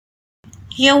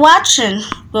You're watching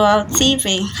World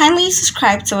TV. Kindly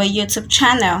subscribe to our YouTube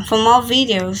channel for more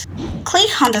videos.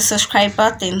 Click on the subscribe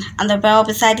button and the bell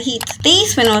beside it.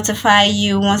 This will notify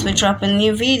you once we drop a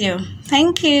new video.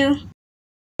 Thank you.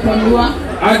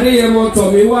 Adeyemo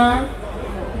Tomiwa.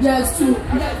 GS2.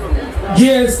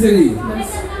 GS3.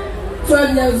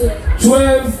 12 years old.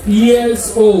 12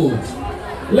 years old.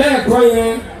 Lẹ́ẹ̀kan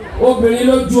yẹn, obìnrin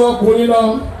ló ju ọkùnrin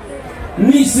lọ.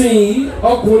 Nísìnyí,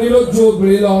 ọkùnrin ló ju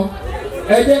obìnrin lọ.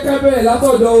 Ẹ jẹ́ ká bẹ̀rẹ̀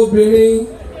látọ̀dọ̀ obìnrin.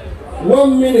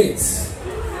 1 minute.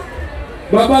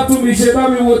 Bàbá tún mi ṣe bá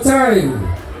mi wo time.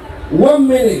 1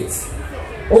 minute.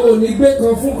 O ò ní gbé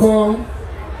kan fún kan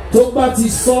tó bá ti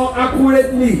sọ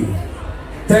accurately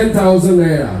 10,000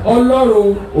 naira.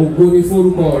 Ọlọ́run ògo ni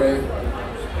forúkọ rẹ.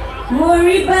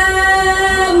 Moriba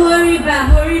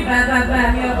bàbá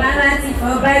mi ọba láti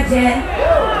fọba jẹ.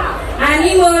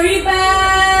 Àní moriba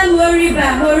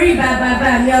bàbá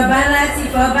mi ọba láti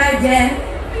fọba jẹ.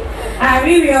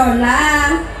 Àrírí ọ̀la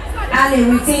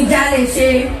alèwì tí ń jálè ṣe.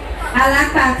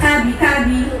 Alápá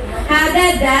kábíkábí.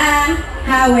 Adẹ́dá,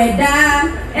 àwẹ̀dá,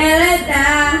 ẹlẹ́dá,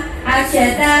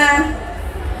 àṣẹ̀dá.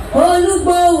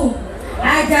 Olúgbòhùn,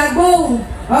 àjàgbòhùn.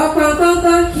 Ọ̀pọ̀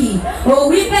kankan kì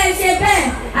òwí bẹ́ẹ̀ ṣe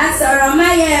bẹ́ẹ̀ asọ̀rọ̀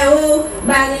máyẹ̀ o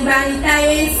gbanigbani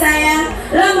táyé ń sáyà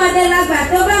lọ́mọdé lágbà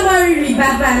tó bá mọ rírì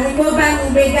bàbá mi kó bá mi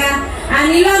gbéga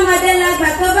àní lọ́mọdé lágbà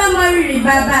tó bá mọ rírì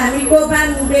bàbá mi kó bá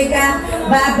mi gbéga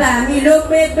bàbá mi ló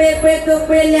pé tó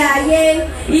pélé ayé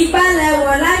ipá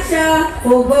lẹ̀wọ̀ láṣọ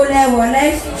ògo lẹ̀wọ̀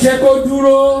lẹ́ṣin. Ṣé kó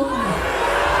dúró?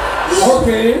 Ok.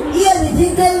 Iye mi ti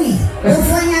kéwì ó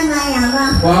fọ́nyá máa yàrá.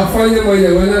 Wàá fọ́nyá máa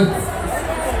yàrá náà.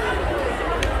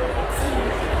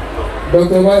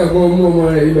 Dr. Bayo kò mú ọmọ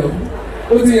rẹ̀ yìí lọ.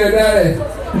 Ó ti yàn dá rẹ̀.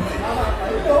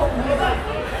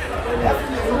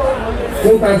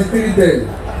 Fún 3310.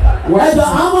 Ẹjọ́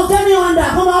àwọn ọmọ Kẹ́mi ọ̀ndà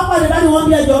kọ́ máa pàdé dáàdi wọn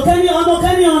bí ẹjọ́ ọmọ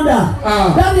Kẹ́mi ọ̀ndà.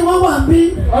 Dáàdi wọn wà ń bí.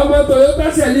 Ọmọ Toyota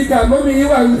Celica mọ́mí yín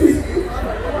wà ń bí.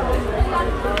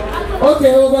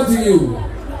 Okay, over to you.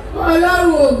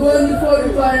 Ọlọ́run ògo ní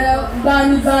forúkọ rẹ̀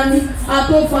gbanibani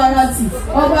atófaratì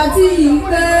ọba tí yìí ń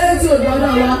pé tí ò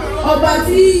dọ́dọ̀ wa ọba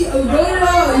tí òjò ń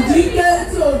rọ̀ ìjì ké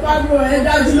tí ò tábìlì rẹ̀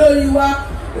dájú lórí wa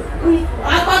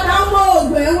apáta ń wọ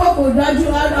ògbẹ́ ń wọ kò dájú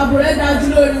àbò rẹ̀ dájú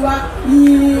lórí wa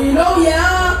ìrìn ló yẹ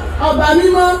ọba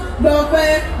mímọ́ gbọ̀pẹ́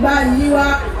gbà yí wa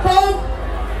tó.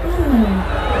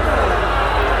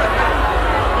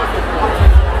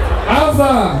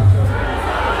 Alpha.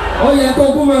 Ó yẹ kó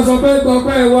kú máa sọ pé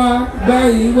gbọ́pẹ́ wa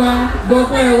gbáyìí wá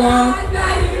gbọ́pẹ́ wa.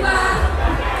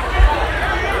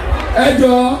 Ẹ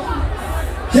jọ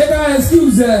ṣé ká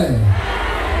excuse ẹ?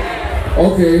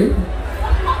 Okay.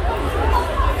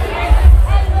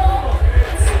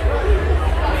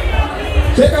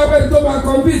 Ṣé ká bẹ́ẹ̀ tó máa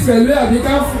compete pẹ̀lú ẹ̀ àbí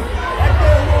ká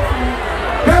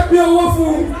gbé owó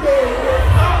fún?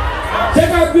 Ṣé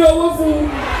ká gbé owó fún?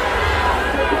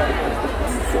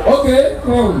 Okay,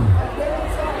 come.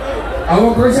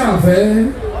 Àwọn kan ṣàfẹ́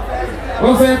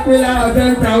wọ́n fẹ́ pé lára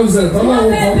 10,000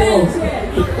 tọ́lọ́wọ́ kọ́kọ́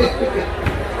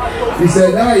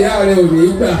ìṣẹ̀dá ìyá rẹ̀ ò ní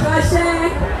gbà.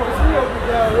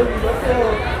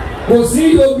 Kò sí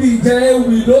obì ìjẹ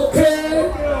ewì lókè.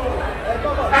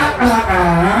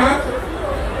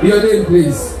 Your name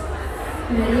please.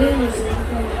 My name is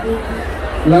David.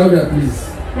 Louder please.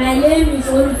 My name is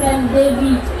Olufemi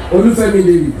David. Olufemi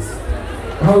David.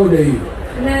 How old are you?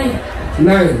 9.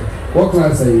 9. What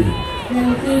class are you?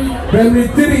 Primary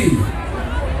 3.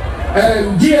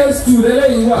 GS2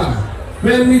 lẹ́lẹ́yìn wà.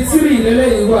 Primary 3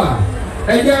 lẹ́lẹ́yìn wà.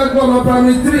 Ẹ jẹ́ gbọ́ ọmọ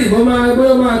primary 3 mo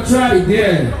máa try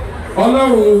there.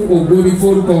 Ọlọ́run ògo ni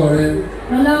forúkọ rẹ.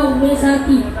 Ọlọ́run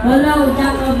Mẹ́sàkì, Ọlọ́run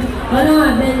Jákọ́bù, Ọlọ́run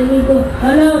Abẹ́niwígbò,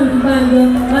 Ọlọ́run Olúbánjọ,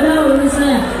 Ọlọ́run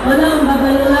Olúṣọ̀yà, Ọlọ́run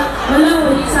Babalọ́lá, Ọlọ́run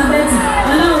Elizabeth,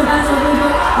 Ọlọ́run Báṣọ̀gbọ́gbọ́,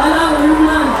 Ọlọ́run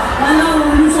Olúmọ̀ràn, Ọlọ́run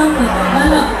Olúṣọ̀kẹ̀,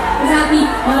 Ọlọ́run Mẹ́sàkì,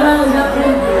 Ọlọ́run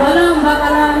Jákọ́bù, Ọlọ́run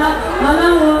Babalọ́lá,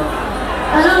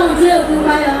 Ọlọ́run tí èkú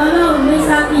payọ̀, Ọlọ́run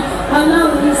Mẹ́sàkì,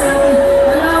 Ọlọ́run Ìsàkì,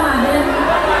 Ọlọ́run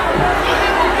Abẹ́niwígbò.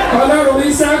 Ọlọ́run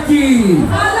Ìsàkì,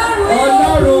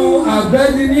 Ọlọ́run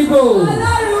Abẹ́niwígbò.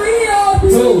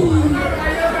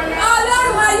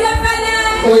 Ọlọ́run Ayefele.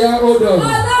 Oya hold on.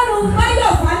 Ọlọ́run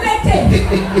Báyọ̀ Fálékè.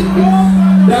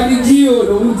 Dádì Jíò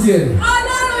lòún tiẹ̀.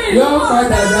 Ọlọ́run ìlú. Yóò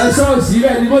padà dá ṣọ́ọ̀ṣì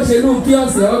rẹ̀ ní bó ṣe lù kí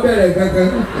ọ̀sẹ̀ ọ bẹ̀rẹ̀ kankan.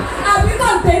 Àbí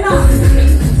kọ̀ǹténà.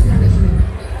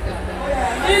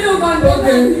 Inú kọ̀ǹténà.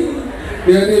 Okay.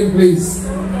 Your name please.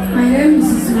 My name is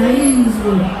Ismail.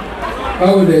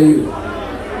 How old are you?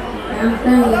 I'm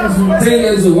 10 years old. 10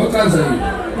 years old. What class are you?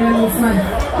 I'm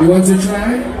 5. You want to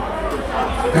try?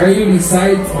 Can you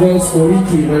recite God's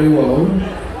oriki very well?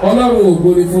 Ọlọ́run ògo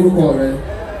ni forúkọ rẹ.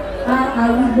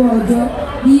 Arúgbó ọjọ́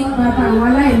bí bàbá àwọn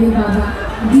aláìní bàbá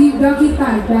bí dókítà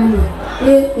ìgbàanì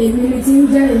èmi ni tí ń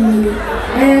jẹ́ èmi ni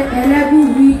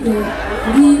ẹlẹ́bùrú ìkẹ́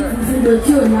bí ìfúnfúndò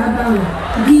tí ò lábàwọ̀n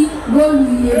bí góòlù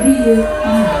iyebíye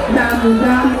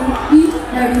gbàmùgbàmù bí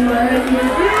ẹ̀rìnmọ̀ ẹ̀yẹ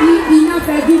bí iná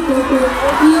fẹ́jú koko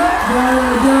bí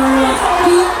jọ̀rọ̀jọ̀rọ̀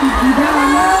bí ìkìdá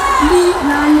ọlá bí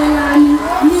lánilání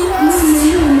ní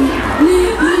múnimúni ní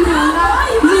nínú ọlá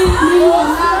ní nínú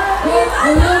ọlá bí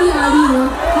olórí àríwọ̀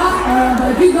ọ̀rọ̀bọ̀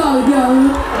gíga òde ọ̀run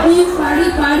ní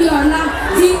paríparí ọlá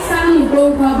tí sánù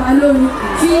gbogbo ọba lórí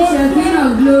tí ṣẹ̀kínà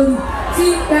glory tí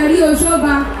tẹ̀rí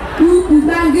oṣóba rúkú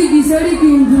gbáǹgìdì sóríkì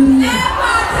ìdúnyà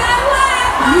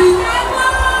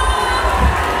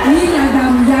ní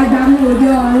yàgàmùyàgàmù òde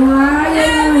ọ̀run aráyé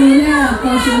rìn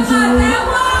lẹ́ẹ̀kan ṣoṣo.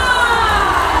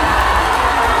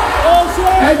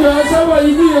 ẹjọ́ sọ́wọ́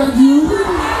yìí gbìyànjú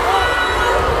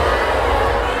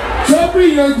tó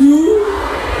gbìyànjú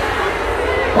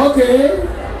ok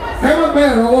ẹ má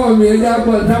bẹ́ẹ̀ rọwọ́ mi ẹ já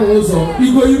gbọ́ táwọn sọ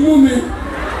ìgò imú mi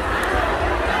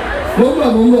mo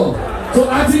ń bọ̀ so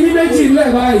àti ní méjì ńlẹ̀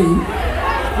báyìí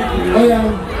ọ̀ya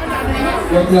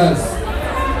your class.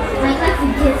 My class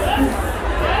is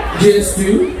JS2.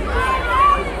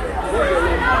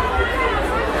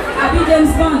 Abi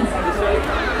James Bond.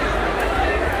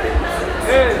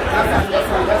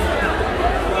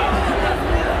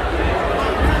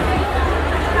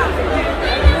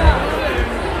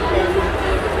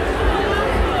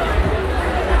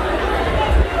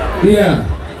 Yeah.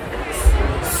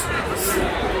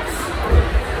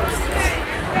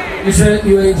 You said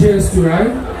you are in JS2, right?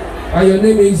 And your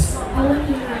name is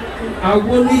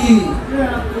Awoni.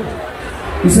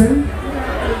 You said?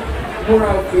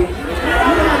 Miracle.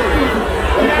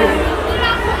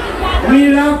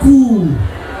 Miracle.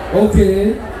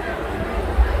 Okay.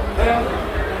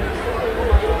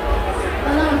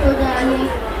 Ọlọ́run tó dá ayé.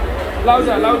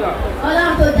 Louder, louder.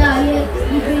 Ọlọ́run tó dá ayé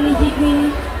jìgbìnìjìgbìnì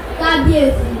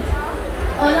kábíyèsí.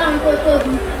 Ọlọ́run tó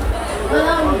tóbi.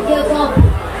 Ọlọ́run Jacob.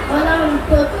 Ọlọ́run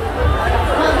tó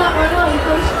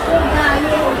dá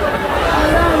ayé.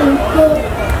 Ọlọ́run tó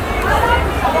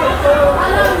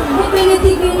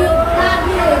jìgbìnìjìgbìnì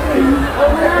kábíyèsí.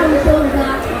 Ọlọ́run tó ga.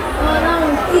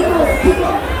 Ọlọ́run tí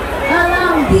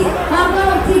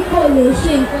kò lè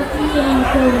ṣe nǹkan tí ẹnì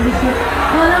kan ò lè ṣe.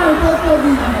 Ọlọ́run tó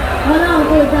tóbi jù. Ọlọ́run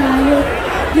tó dá ayé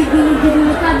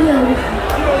jìgbìnìjìgbìnì kábíyèsí.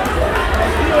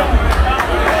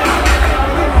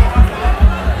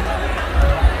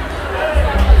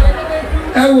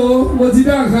 Ẹ wo mo ti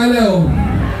dá nǹkan lẹ̀ o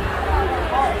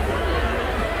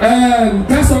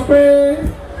ká sọ pé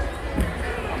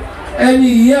ẹni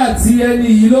yìí àti ẹni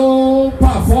yìí ló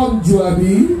perform jù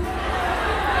àbí.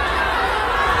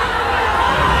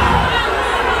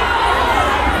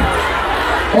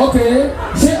 ok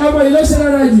ṣé ọmọ yìí ló ṣe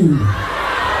dára jù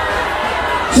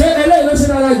ṣé eléyìí ló ṣe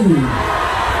dára jù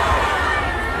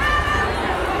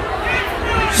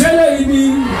ṣé eléyìí ni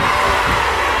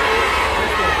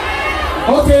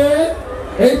ok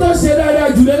èyí tó ṣe dáadáa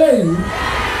jù lélẹ́yìí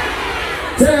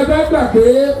tẹ́ ẹ bá gbà pé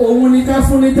òun ni ká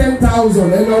fún ní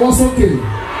 10,000 ẹ lọ́wọ́ sókè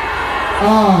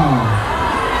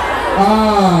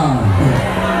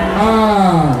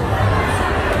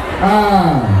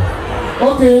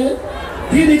ok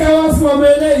kí ni ká wá fún ọmọ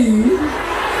eléyìí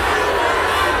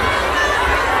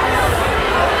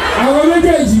àwọn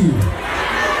méjèèjì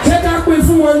ṣé ká pín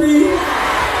fún wọn ní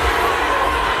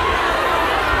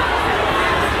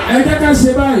ẹ jẹ́ ká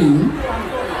ṣe báyìí.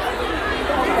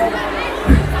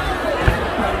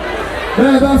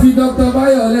 bẹ́ẹ̀ bá fi Dr.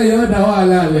 Bayo lẹ́yìn ọ̀dà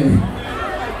wàhálà lẹ̀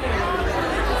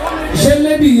ṣé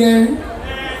lẹ́dí yẹn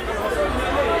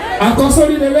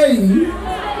àkọsórí lẹ́yìn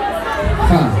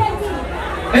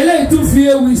eléyìí tún fi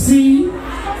ewì sí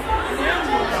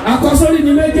àkọsórí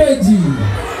ní méjèèjì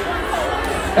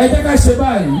ẹ jẹ́ ká ṣe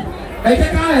báyìí ẹ jẹ́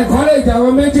ká encourage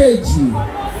àwọn méjèèjì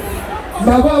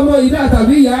bàbá ọmọ yìí dà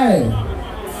tàbí ìyá ẹ̀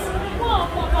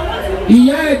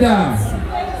ìyá ẹ̀ dà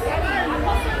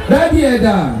dádì ẹ̀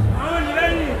dà.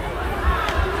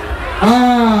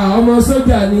 ọmọ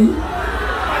sójà ni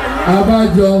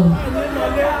abájọ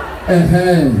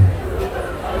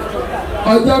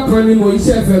ọjọ́ kan ni mo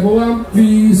iṣẹ́ ẹ̀fẹ̀ mo wá ń fi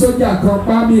sójà kan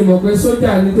pa mí mọ̀ pé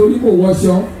sójà nítorí kò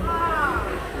wọṣọ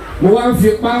mo wá ń fi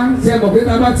pa ṣe mọ̀ pé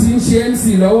tá a bá ti ń ṣe MC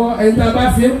lọ́wọ́ ẹni tá a bá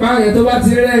fi ń pa yẹn tó bá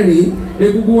ti rẹ́rìn-ín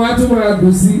egungun wa tún máa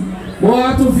dùn sí mo wá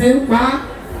tún fi ń pa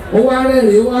ó wá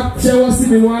rẹ́rìn-ín ó wá ṣẹ́wọ́ sí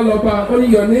mi wọ́n á lọ bá ó ní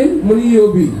your name mo ní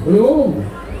Yobi ó ní oh.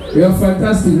 You are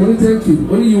fantastic. Only thank you.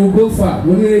 Only you will go far.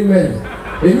 Only amen.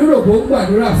 Èmi rò pé ó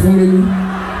gbàdúrà fún mi ni.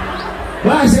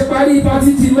 Bá a ṣe parí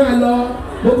pátí tí máa lọ,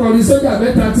 mo kàn rí sójà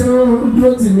mẹ́ta tí wọ́n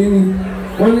dúró tì mí ni.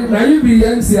 Wọ́n ní na you be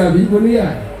MC àbí? Mo ní yà.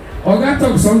 Oga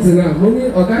talk something now. Mo ní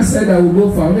Oga said I will go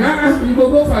far. Mo ní you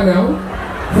go far now.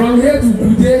 From here to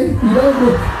Kuje, you don go.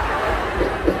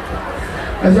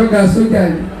 Aṣọ́ka sójà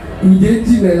ìdè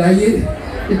jìnà láyé.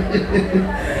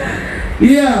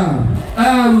 Yeah,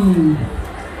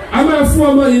 a máa fún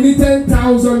ọmọ yìí ní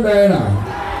 10,000 naira.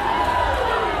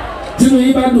 Tínú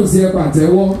yín bá dùn sí ẹ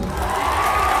pàtẹ́wọ́.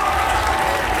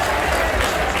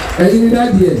 Ẹ̀yin ní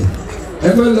dáàdì ẹ̀, ẹ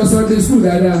máa ń lọ Sunday school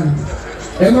dáadáa.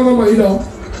 Ẹ máa mọ́mọ́ yìí lọ.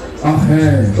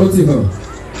 Ó ti hàn.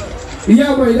 Ìyá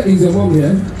ọmọ yìí dà, ìjọba mi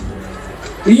ẹ́.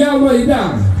 Ìyá ọmọ yìí dà.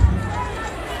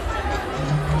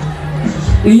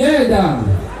 Ìyá ẹ̀ dà.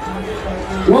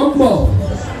 Wọ́n ń bọ̀.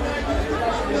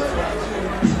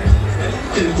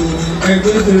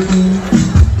 Ẹgbẹ́ tuntun,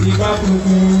 ìbá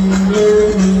tuntun lóró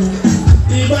mi.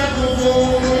 Ìbá tuntun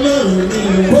lóró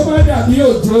mi. Bó bá dàbí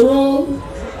òjòrò,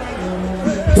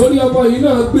 torí ọmọ yìí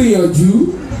náà gbìyànjú.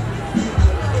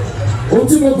 Ohun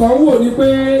tí mo kàn ń wò ni pé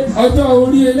ọjọ́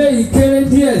orí eléyìí kéré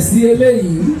díẹ̀ sí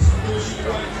eléyìí.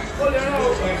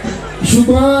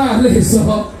 Ṣùgbọ́n a lè sọ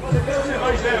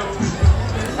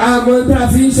àmọ́ tá a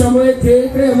fi ń ṣọmọ eke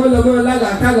kéèyàn mọ́ lọ́mọ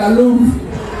lálàkàlà lóru.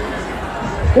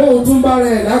 Ó tún bá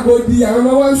rẹ̀ lágodi àwọn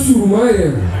ọmọ wa ń ṣùrù mọ́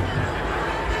ẹ̀.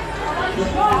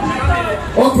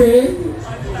 Okay,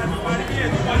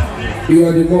 you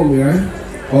are the mom, right?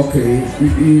 Okay,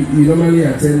 you normally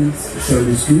attend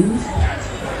Sunday school.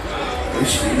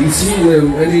 You see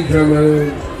any drama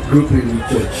group in the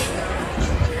church?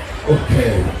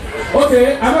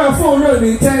 Okay, I'm a phone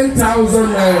on 10,000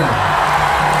 naira.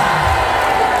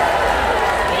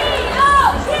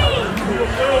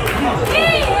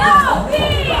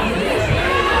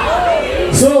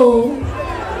 So,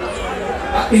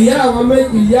 ìyá àwọn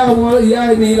méjì, ìyá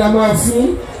ẹni la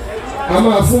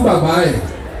máa fún bàbá ẹ̀.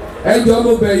 Ẹjọ́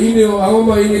mo bẹ̀ yín ni o, àwọn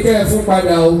ọmọ yìí ni kẹ́ ẹ fún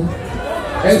padà o.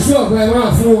 Ẹ̀ṣú ọ̀fẹ́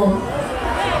máa fún wọn.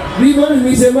 Bí mọ́mí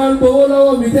mi ṣe máa ń gbowó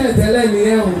lọ́wọ́ mi tẹ́lẹ̀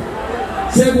nìyẹn o.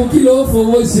 Ṣẹ́gun kí ló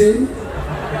fowó ṣe?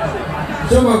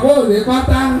 Ṣọmọ kó òde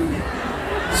pátá.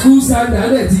 School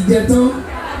standard ẹ̀ ti jẹ tán.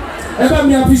 Ẹ bá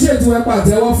mi appreciate wọn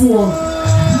pàtẹ́wọ́ fún wọn.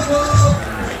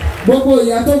 Gbogbo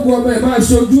ìyá tó gun ọmọ ẹ̀ máa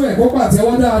ṣojú ẹ̀ kó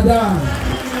pàtẹ́wọ́ dáadáa.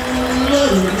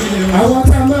 Àwọn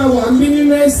tá a máa wà ń bí ní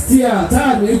next year tá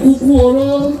a ní kúkú oró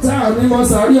tá a ní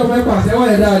mọ́sàárì ọmọ ẹ̀ pàtẹ́wọ́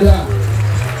ẹ̀ dáadáa.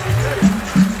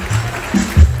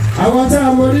 Àwọn tá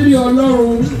a mọ rírì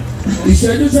Ọlọ́run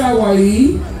ìṣẹ́jú tá a wà yìí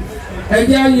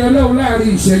ẹjẹ́ á yin Ọlọ́run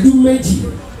láàrin ìṣẹ́jú méjì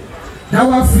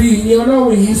káwá fi ìyìn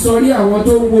Ọlọ́run yìí sọrí àwọn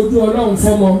tó ń wojú Ọlọ́run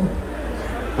fọ́mọ,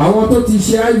 àwọn tó ti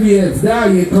ṣe IVF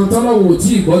dáàyè kan tọ́lọ́run ò tí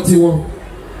ì gbọ́ tiwọn,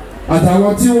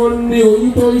 àtàwọn tí wọ́n ní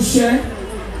oyún tó ń ṣẹ́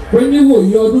pé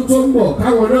níwòye ọdún tó ń bọ̀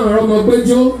káwọn náà rọ́mọ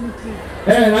gbẹ́jọ́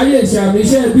ráyè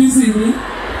ìṣàmìṣẹ́ bísí ni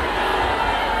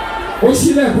ó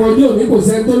ṣílẹ̀kùn ọdún òní kò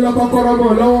sẹ́ni tó lọ́kọ́kọ́rọ́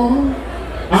mọ́ lọ́wọ́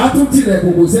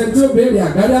àtúntìlẹ̀kùn kò sẹ́ni tó béèrè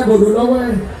àgádágodo lọ́wọ́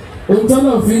ẹ̀ ohun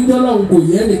tọ́lọ̀ fi ń dọ́lọ́hùn kò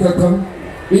yẹ nìkankan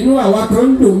inú àwa kan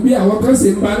ń dùn bí àwọn kan sì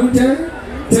ń banújẹ́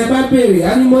tẹ́ bá béèrè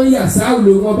ánímọ́ yàsá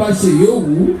ló wọn bá ṣe yóò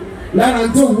wú lára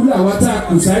tó wú làwọn tá a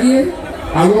kù sáyé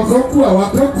àwọn kan kú àwa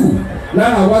kan kù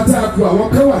lára àwa tá a kù àwọn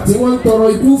kan wà tí wọ́n ń tọrọ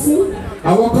ikú fún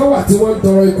àwọn kan wà tí wọ́n ń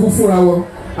tọrọ ikú fúnra wọn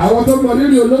àwọn tó mọ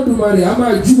rírì Olódùmarè á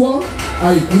máa júwọ́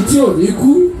àìkú tí ò ní kú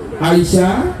àìṣá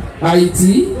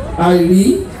àìtí àìrí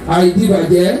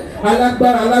àìdìbàjẹ́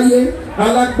alágbára láyé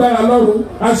alágbára lọ́run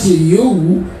aṣèyí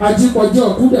òwú ajípọ̀jọ́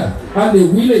kúdà a lè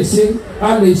wí lè ṣe a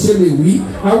lè ṣe lè wí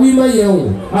awí máyẹ̀ hùn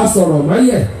asọ̀rọ̀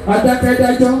máyẹ̀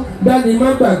adákẹ́dájọ́ dání má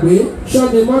gbàgbé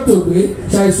ṣọ́ni mọ́tò gbé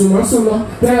ṣàìsùn mọ́sùn lọ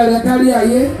tẹ́rẹ̀rẹ́ kárí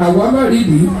ayé àwa má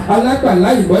rídìí alágbàlá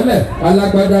ìmọ́lẹ̀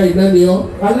alágbádá iná ni ọ́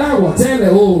aláwọ̀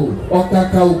tẹ́lẹ̀ oòrùn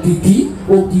ọ̀kàkà òkìkí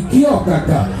òkìkí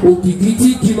ọ̀kàkà òkìkí tí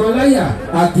kìmọ̀láyà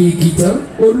àkìkì tán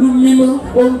olú mímọ́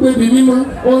ó ń gbébi mímọ́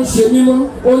ó ń ṣe mímọ́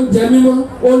ó ń jẹ mímọ́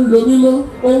ó ń lo mímọ́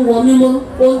ó ń wọ mímọ́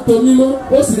ó ń to mímọ́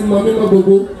ó sì ń mọ mímọ́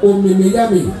gbogbo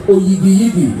òmìniryàmì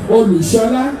òyìgìyìgì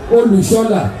olùṣọ́lá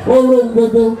olùṣọ́là ó rohun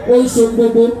gbogbo ó ń so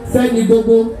gbogbo fẹ́ni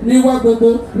gbogbo níwá gbogbo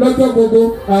lọ́jọ́ gbogbo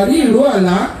àrí ìró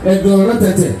àlá ẹ̀dùn ọ̀rọ̀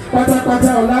tẹ̀tẹ̀ pátápátá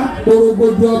ọlá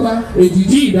orogodo ọba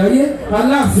èdìdí ìdáyé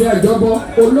aláàfin àjọbọ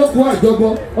olóko àjọbọ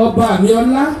ọba àmì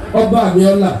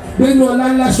ọlá gbénú ọlá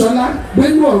ńlá ṣọlá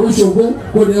gbénú ọ̀run ṣògo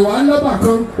kò dé wàá lọ́bà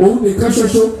kan òun nìkan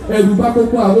ṣoṣo ẹ̀rù bá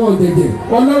gbogbo àwọn ọ̀dẹ̀dẹ̀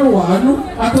ọlọ́run àánú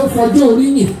atọ́fọjọ́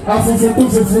oríyìn afunfun tó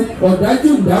funfun ọ̀dájú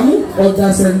ìdámú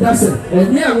ọ̀dàsẹ̀ndàsẹ̀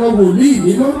ẹ̀mí àwọn wòlíì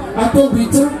mímọ́ atóbi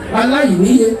tán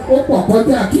aláìníye ó pọ̀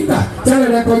kọjá kíkà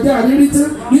tẹ́rẹ̀rẹ̀ kọjá rírí tán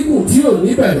gígùn tí ò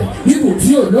ní bẹ̀rẹ̀ gígùn tí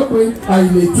ò lópin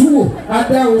àìlètúwò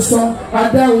adáhùn sọ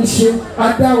adáhùn ṣe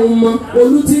adáhùn mọ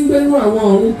olú tí ń gbénú àwọn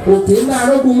ọ̀run òkè ńlá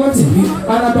arógun mọ́tìbí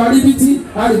araba ríbítí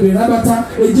arìbè rábátá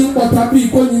èjì ń pọta bíi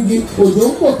kóyingi òjò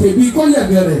ń pòkè bíi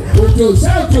kóyẹ̀gẹ̀rẹ̀ òkè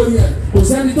òṣà òkè òyẹ̀ kò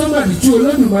sẹ́ni tó máa dìjú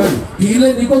Olódùmarè kì í lé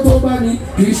ní kó tó bá ní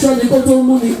kì í ṣọ́ ní kó tó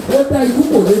mú ni ó dá ikú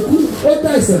kò lè kú ó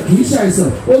dá ìsàn kì í ṣàìsàn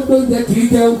ó gbóúnjẹ kì í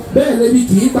jẹun bẹ́ẹ̀ lẹ́bi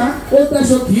kì í pa ó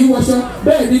dáṣọ kì í wọṣọ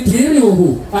bẹ́ẹ̀ ni kì í rìn òhò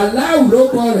Aláhù ló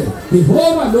kọ rẹ̀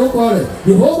Jèhófà ló kọ rẹ̀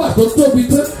Jèhófà tó tóbi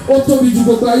tán ó tóbi ju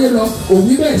gbogbo ayé lọ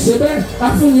òwí bẹ́ẹ̀ ṣe bẹ́ẹ̀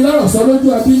afúnilọ́rọ̀ sọ lójú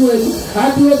abínú ẹni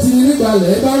adúró ti ní nígbà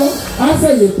lẹ̀ bá rọ́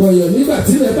afẹ́yìn pọ̀yàn nígbà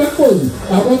tí ilẹ̀ bá pò yìí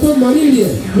àwọn tó mọ rírì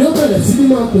ẹ̀ ni ó bẹ̀rẹ̀ sí ní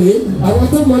máa pè é àwọn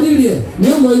tó mọ rírì ẹ̀ ni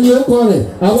ó mọ iye ó kọ rẹ̀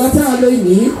àwọn tá a lè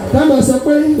yìn ká máa sọ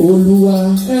pé Olúwa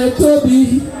ẹ tóbi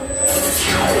o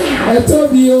ẹ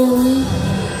tóbi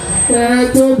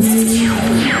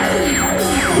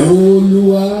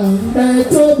Olúwa ẹ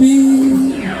tóbi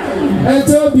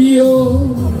o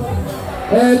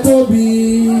ẹ tóbi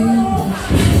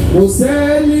kò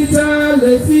sẹ́ni tá a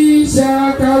lè fi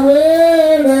ṣàkàwé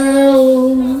rẹ̀ o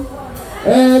ẹ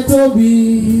tóbi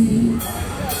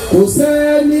kò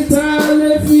sẹ́ni tá a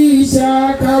lè fi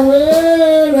ṣàkàwé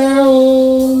rẹ̀ o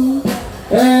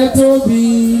ẹ tóbi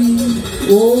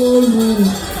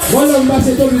wọ́n lọ́n bá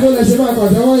ṣe tóbi ló lè ṣe máa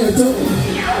pàdé ọwọ́ yẹn tó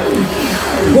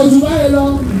kò jù báyìí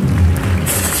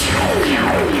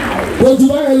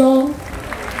lọ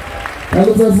ká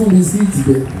ló fẹ́ fún bisikíìtì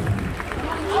bẹ́ẹ̀.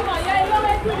 ọmọ ìyá ilé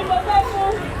wẹ́tú ni mo fẹ́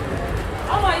fún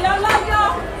ọmọ ìyá ọlọ́yọ́.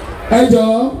 ẹ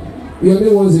jọ̀ọ́ your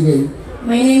name once again.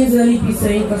 My name is Olibisi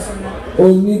Oyinkansola.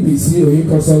 Olibisi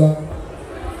Oyinkansola.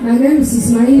 My name is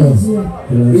Ismail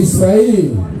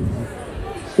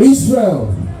Israel.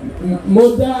 Mo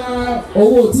dá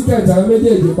owó tíkẹ̀tì àwọn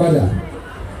méjèèjì padà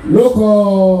ló kọ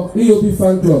EOB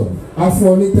fan club a fún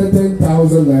ọ ní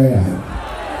 10,000 naira.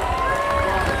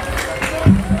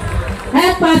 Ẹ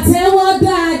pàtẹ́wọ́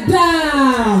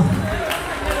dáadáa.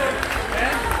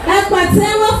 Ẹ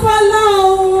pàtẹ́wọ́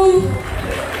fọ́lọ́run.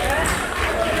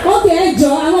 Ókè ẹ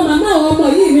jọ̀ọ́ àwọn màmá àwọn ọmọ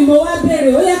yìí ni mo wá béèrè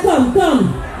ó yẹ come.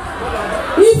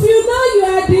 If you know you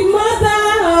are the mother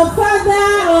or father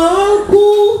or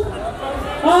uncle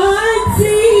or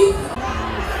auntie.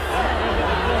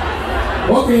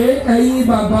 Okay, ẹ̀yin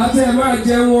bàbá tẹ́ máa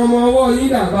jẹun ọmọ ọwọ́ yín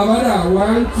dà bàbá dà 1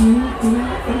 2 3.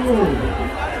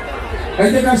 Ẹ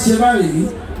jẹ́ ká ṣe báyìí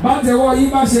bá tẹ́wọ́ yín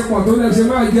bá ṣe pọ̀ tó lè ṣe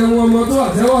máa jẹun ọmọ tó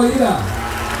àtẹ́wọ́ yín dà.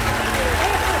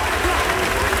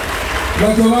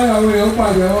 Lọ́jọ́ báyàwó ẹ̀ ó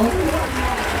pàdé ọ́.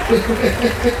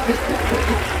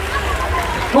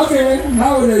 Okay,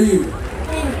 how old are you?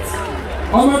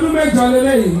 Ọmọ ọdún mẹ́jọ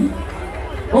lélẹ́yìí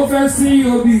ó fẹ́ sí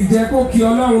EOB ìjẹ́ kó kí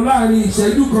Ọlọ́run láàrin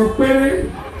ìṣẹ́jú kan péré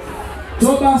tó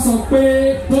bá sọ pé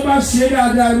tó bá ṣe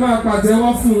dáadáa ẹ máa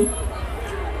pàtẹ́wọ́ fún un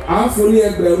á fún ní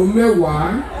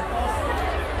 10,000.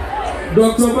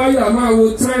 Dr. Bayo máa wo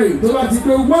time tó bá ti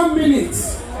pé 1 minute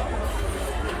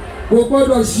kò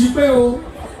gbọ́dọ̀ ṣí pé o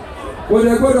kò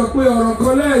dẹ̀ gbọ́dọ̀ pé ọ̀rọ̀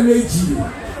kan lẹ́ẹ̀mejì.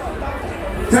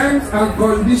 Terms and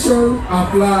conditions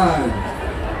apply.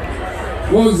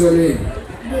 What's your name?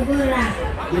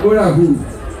 Deborah who?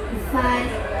 Rufai.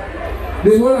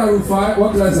 Deborah Rufai,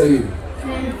 what class are you?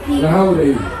 20. Now how old are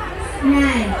you? 9.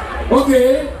 Okay,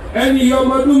 ẹni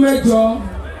ọmọ ọdún mẹ́jọ,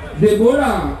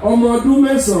 Deborah ọmọ ọdún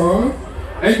mẹ́sàn-án,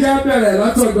 ẹ jẹ́ bẹ̀rẹ̀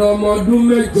látọ̀dọ̀ ọmọ ọdún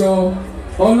mẹ́jọ,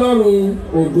 Ọlọ́run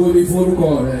ògo ni forúkọ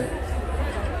rẹ̀.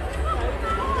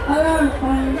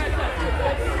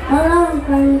 Ọlọ́run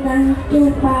kan tó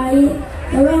pa ayé,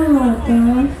 Ọlọ́run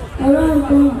ọ̀tàn, Ọlọ́run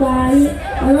tó ń gba ayé,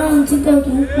 Ọlọ́run tí kò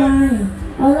kí ń pààyàn,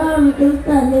 Ọlọ́run tó ń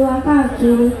tẹ̀lé wa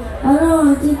káàkiri,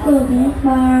 Ọlọ́run tí kò kí ń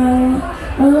pa ara wọn,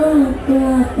 Ọlọ́run tó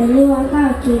máa tẹ̀lé wa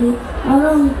káàkiri,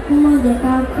 Ọlọ́run tó máa jẹ́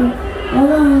ká kú,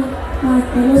 Ọlọ́run máa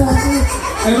tẹ̀lé wa káàkiri.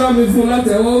 Ẹ bá mi fún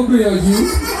látẹ̀wọ́ ó gbìyànjú.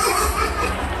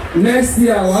 Next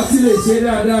year wá tí lè ṣe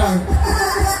dáadáa.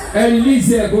 Ẹ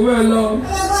release ẹ̀ kó máa lọ.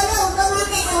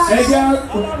 Ẹ jẹ́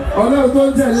Ọlọ́run tó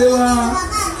ń tẹ̀lé wa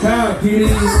káàkiri.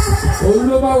 Òun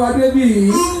ló bá wa débì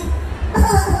yìí.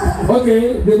 Okay,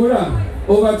 Deborah,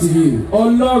 over to you.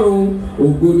 Ọlọ́run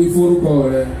ògo ni forúkọ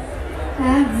rẹ̀.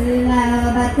 Káàdìrà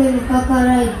ọba tó ní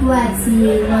kọ́kọ́rọ́ ikú àti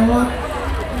ìrànwọ́.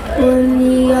 Ó ní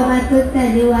ọba tó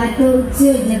tẹ̀lé wa tó tí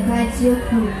ò jẹ́ ká tí ó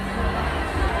kù.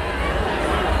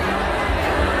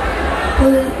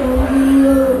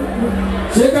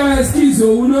 Ṣé ká excuse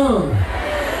òun náà?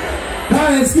 Ká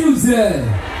excuse ẹ̀.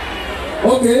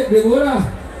 Okay, Deborah,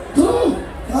 tó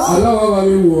aláwọ̀ bá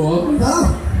mi wọ̀ ọ́.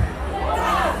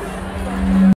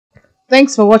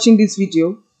 Thanks for watching this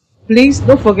video. Please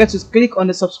don't forget to click on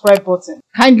the subscribe button.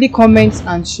 Kindly comment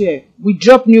and share. We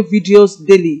drop new videos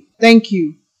daily. Thank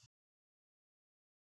you.